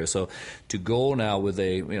money there. So to go now with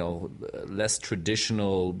a less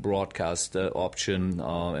traditional broadcast option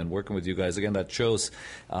and working with you guys again, that shows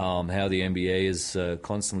how the NBA is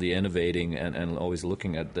constantly innovating and always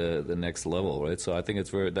looking at the next level, right? So I think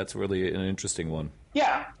that's really an interesting one.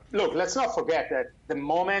 Yeah, look, let's not forget that the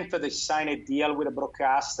moment that they sign a deal with a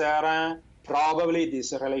broadcaster, probably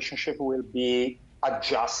this relationship will be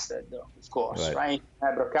adjusted, of course, right?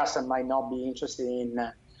 A broadcaster might not be interested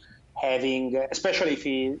in having, especially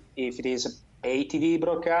if it is pay TV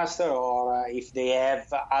broadcaster, or if they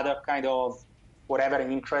have other kind of whatever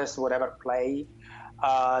interest, whatever play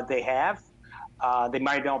they have. They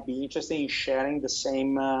might not be interested in sharing the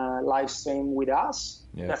same live stream with us.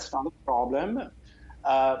 Yeah. That's not a problem.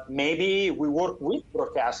 Maybe we work with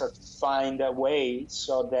broadcasters to find a way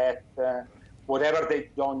so that whatever they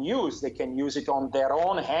don't use, they can use it on their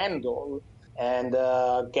own handle and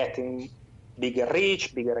getting bigger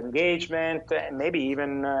reach, bigger engagement, and maybe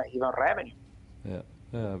even revenue. Yeah.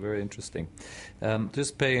 Yeah, very interesting.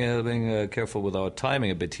 Just being careful with our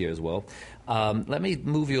timing a bit here as well. Let me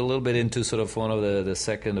move you a little bit into sort of one of the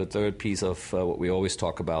second or third piece of what we always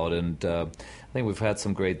talk about. And I think we've had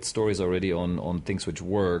some great stories already on things which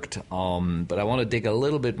worked. But I want to dig a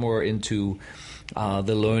little bit more into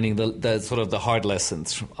the learning, the sort of the hard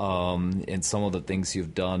lessons in some of the things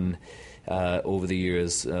you've done over the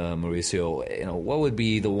years, Maurizio. What would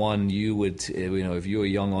be the one you would, if you're a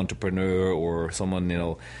young entrepreneur or someone,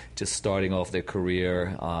 just starting off their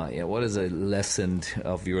career, what is a lesson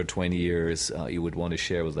of your 20 years you would want to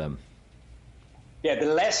share with them? Yeah,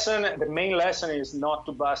 the main lesson is not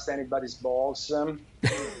to bust anybody's balls.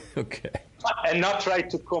 Okay. And not try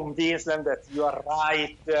to convince them that you are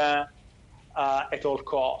right at all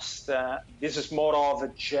costs. This is more of a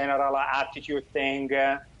general attitude thing.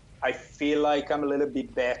 I feel like I'm a little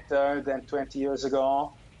bit better than 20 years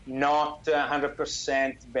ago. Not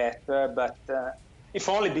 100% better, but if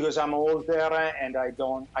only because I'm older and I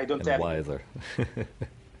don't have wiser.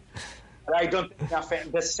 I don't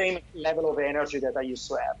have the same level of energy that I used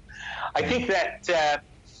to have. I think that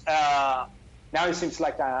now it seems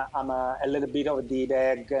like I'm a little bit of a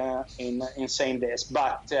D-bag in saying this,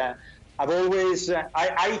 but I've always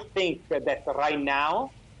I think that right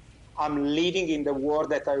now I'm living in the world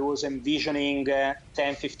that I was envisioning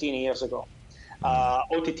 10, 15 years ago.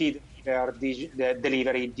 OTT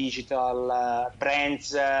delivery, digital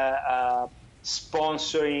brands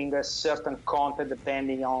sponsoring certain content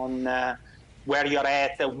depending on where you're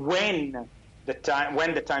at, when the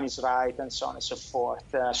time is right, and so on and so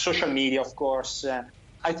forth. Social media, of course.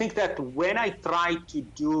 I think that when I try to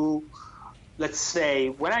do, let's say,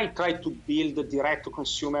 when I try to build a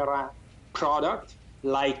direct-to-consumer product,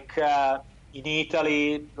 like in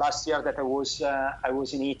Italy last year that I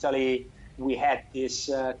was in Italy, we had these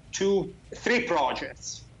 3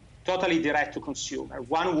 projects, totally direct to consumer.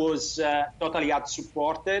 One was totally ad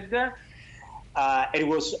supported. It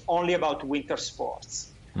was only about winter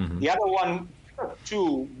sports. Mm-hmm. The other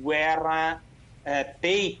 2 were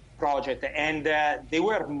paid project, and they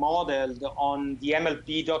were modeled on the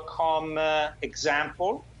MLB.com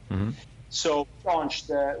example. Mm-hmm. So we launched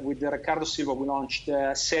with Ricardo D'Silva, we launched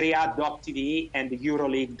Serie A.tv and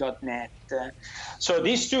Euroleague.net. So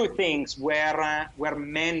these 2 things were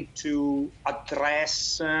meant to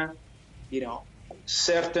address,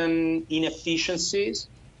 certain inefficiencies.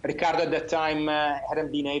 Ricardo at that time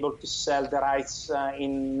hadn't been able to sell the rights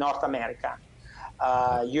in North America.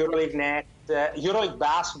 Euroleague.net, Euroleague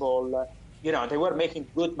basketball, they were making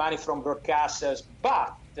good money from broadcasters,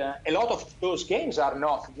 but a lot of those games are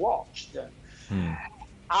not watched.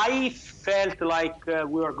 I felt like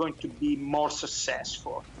we were going to be more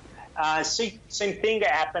successful. Same thing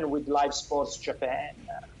happened with Live Sports Japan.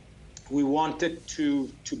 We wanted to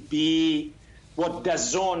be what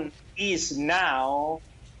DAZN is now,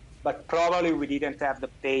 but probably we didn't have the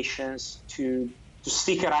patience to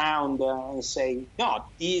stick around and say, no,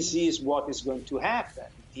 this is what is going to happen.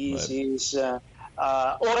 This is... or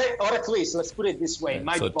at least, let's put it this way.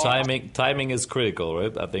 Yeah. So timing is critical,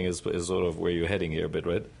 right? I think is sort of where you're heading here a bit,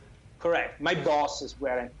 right? Correct. My bosses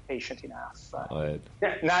weren't patient enough. Right.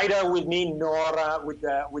 Neither with me nor with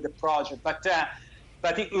the project. But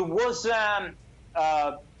it was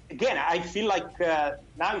again. I feel like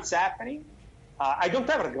now it's happening. I don't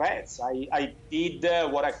have regrets. I did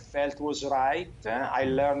what I felt was right. I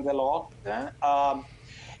learned a lot.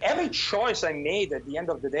 Every choice I made at the end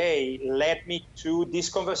of the day led me to this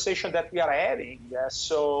conversation that we are having.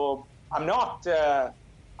 So I'm not,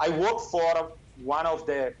 I work for one of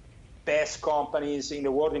the best companies in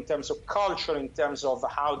the world in terms of culture, in terms of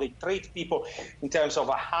how they treat people, in terms of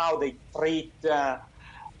how they treat the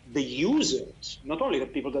users, not only the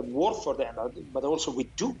people that work for them, but also we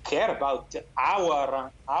do care about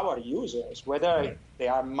our users, whether they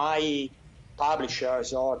are my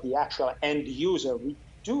publishers or the actual end user. We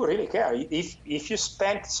do really care. If you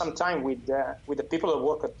spend some time with the people that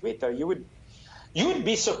work at Twitter, you would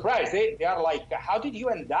be surprised. They are like, how did you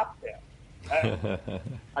end up there?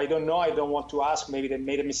 I don't know. I don't want to ask. Maybe they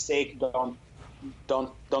made a mistake. Don't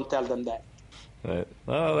tell them that. Right.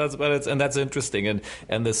 Oh, that's interesting,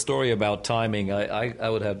 and the story about timing. I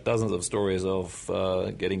would have dozens of stories of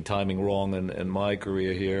getting timing wrong in my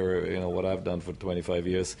career here. You know what I've done for 25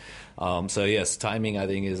 years. So yes, timing I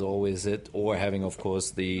think is always it, or having of course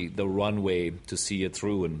the runway to see it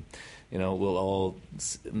through. And you know, we'll all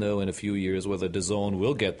know in a few years whether DAZN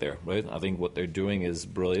will get there, right? I think what they're doing is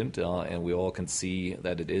brilliant, and we all can see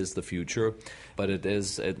that it is the future. But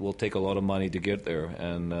it will take a lot of money to get there,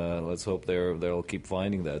 and let's hope they'll keep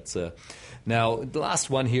finding that. Now, the last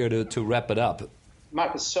one here to wrap it up.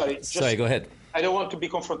 Marcus, sorry, go ahead. I don't want to be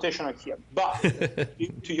confrontational here, but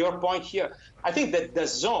to your point here, I think that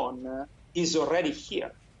DAZN is already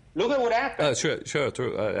here. Look at what happened. Sure,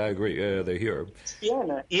 true. I agree. They're here.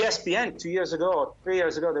 ESPN 2 years ago, 3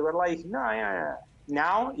 years ago, they were like, no, yeah.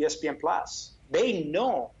 Now ESPN Plus. They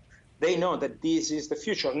know that this is the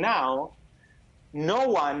future. Now, no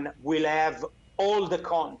one will have all the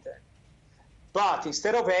content. But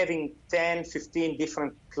instead of having 10, 15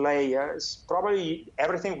 different players, probably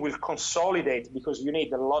everything will consolidate because you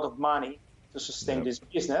need a lot of money to sustain this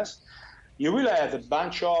business. You will have a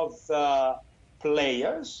bunch of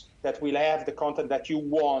players that will have the content that you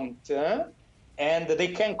want, and they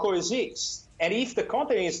can coexist. And if the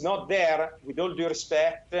content is not there, with all due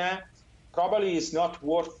respect, probably is not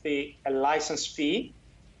worth a license fee.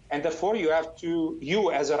 And therefore,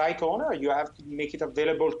 you as a right owner, you have to make it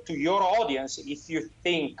available to your audience if you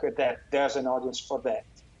think that there's an audience for that.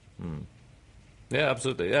 Yeah,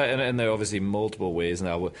 absolutely. Yeah, and there are obviously multiple ways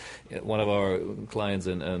now. One of our clients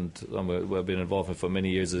and we've been involved in for many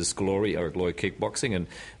years is Glory Kickboxing, and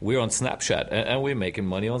we're on Snapchat, and we're making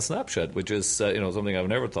money on Snapchat, which is something I've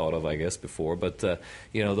never thought of, I guess, before. But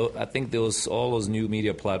I think all those new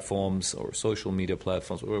media platforms or social media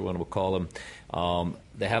platforms, whatever one would call them,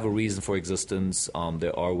 they have a reason for existence.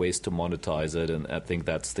 There are ways to monetize it, and I think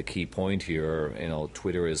that's the key point here.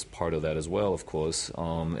 Twitter is part of that as well, of course,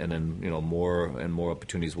 and then more and more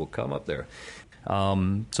opportunities will come up there.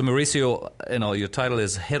 So Maurizio, your title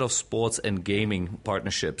is Head of Sports and Gaming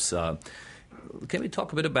Partnerships. Can we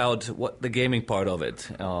talk a bit about what the gaming part of it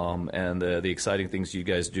and the exciting things you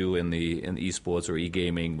guys do in esports or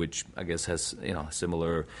e-gaming, which I guess has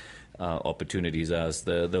similar opportunities as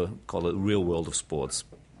the call it real world of sports?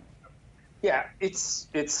 Yeah, it's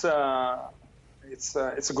a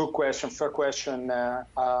good question, fair question.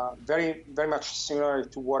 Very very much similar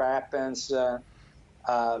to what happens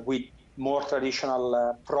with more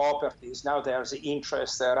traditional properties. Now there's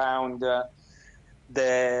interest around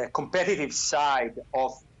the competitive side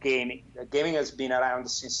of gaming. Gaming has been around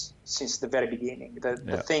since the very beginning.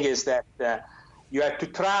 The thing is that you have to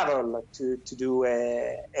travel to do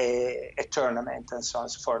a tournament and so on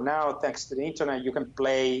and so forth. Now, thanks to the internet, you can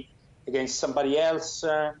play against somebody else,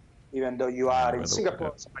 even though you are in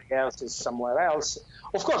Singapore, somebody else is somewhere else.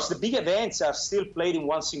 Of course, the big events are still played in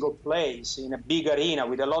one single place, in a big arena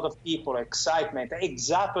with a lot of people, excitement,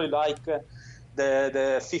 exactly like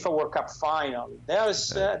the FIFA World Cup final.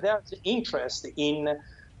 There's interest in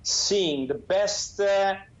seeing the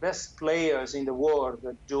best players in the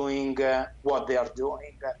world doing what they are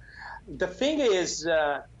doing. The thing is,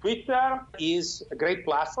 Twitter is a great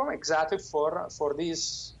platform exactly for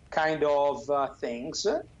these kind of things,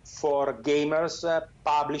 for gamers,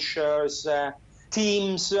 publishers,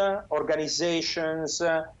 teams, organizations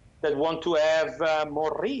that want to have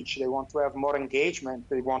more reach, they want to have more engagement,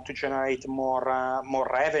 they want to generate more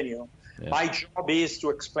revenue. Yeah. My job is to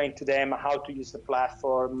explain to them how to use the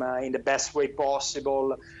platform in the best way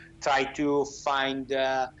possible, try to find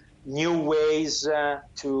new ways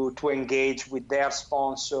to engage with their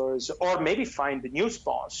sponsors, or maybe find new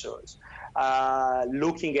sponsors.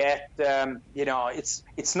 Looking at,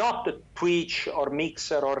 it's not the Twitch or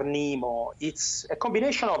Mixer or Nemo. It's a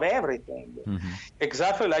combination of everything. Mm-hmm.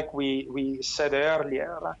 Exactly like we said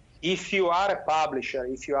earlier. If you are a publisher,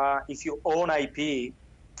 if you own IP,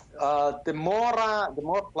 the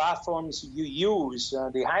more platforms you use,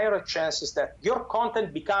 the higher chances that your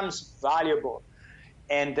content becomes valuable,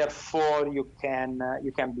 and therefore you can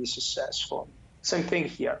be successful. Same thing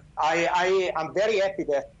here. I'm very happy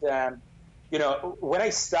that when I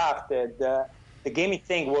started, the gaming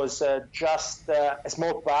thing was just a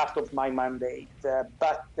small part of my mandate.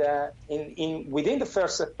 But within the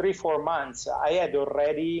first 3-4 months, I had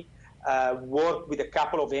already worked with a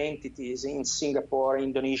couple of entities in Singapore,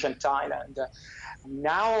 Indonesia, and Thailand.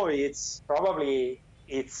 Now it's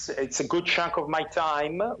a good chunk of my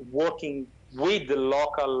time working with the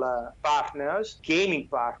local partners, gaming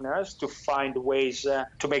partners, to find ways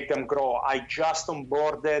to make them grow. I just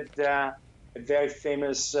onboarded a very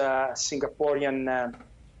famous Singaporean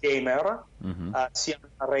gamer, Sian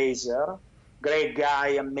Razor, great guy,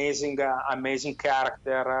 amazing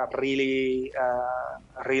character, really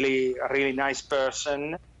nice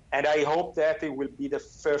person. And I hope that it will be the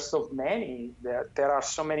first of many. There are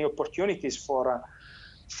so many opportunities for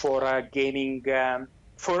gaming.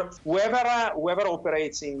 For whoever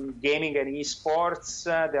operates in gaming and esports,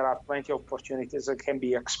 there are plenty of opportunities that can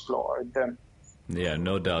be explored. Yeah,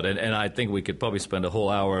 no doubt, and I think we could probably spend a whole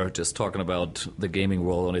hour just talking about the gaming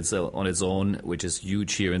world on its own, which is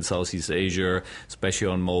huge here in Southeast Asia, especially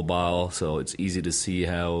on mobile. So it's easy to see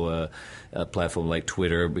how a platform like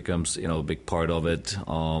Twitter becomes, a big part of it.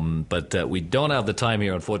 But we don't have the time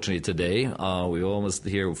here, unfortunately, today. We're almost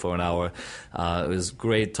here for an hour. It was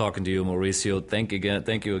great talking to you, Maurizio. Thank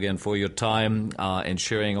you again for your time and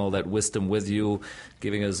sharing all that wisdom with you,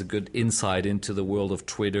 giving us a good insight into the world of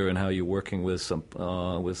Twitter and how you're working with some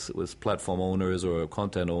with platform owners or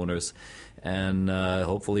content owners. And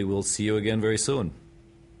hopefully we'll see you again very soon.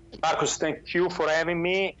 Marcus, thank you for having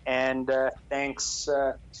me, and thanks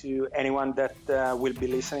to anyone that will be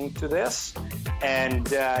listening to this. And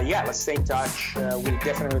let's stay in touch. We'll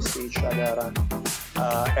definitely see each other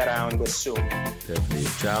around soon. Definitely.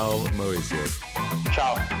 Ciao, Maurizio.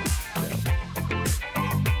 Ciao.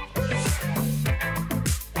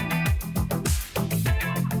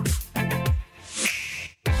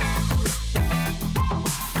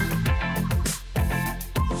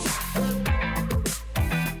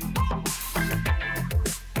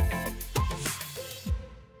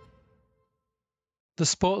 The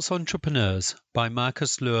Sports Entrepreneurs by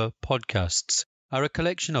Marcus Luer podcasts are a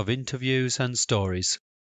collection of interviews and stories.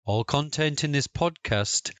 All content in this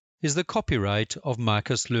podcast is the copyright of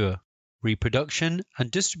Marcus Luer. Reproduction and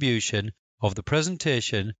distribution of the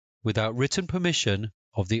presentation without written permission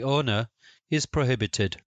of the owner is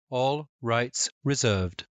prohibited. All rights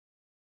reserved.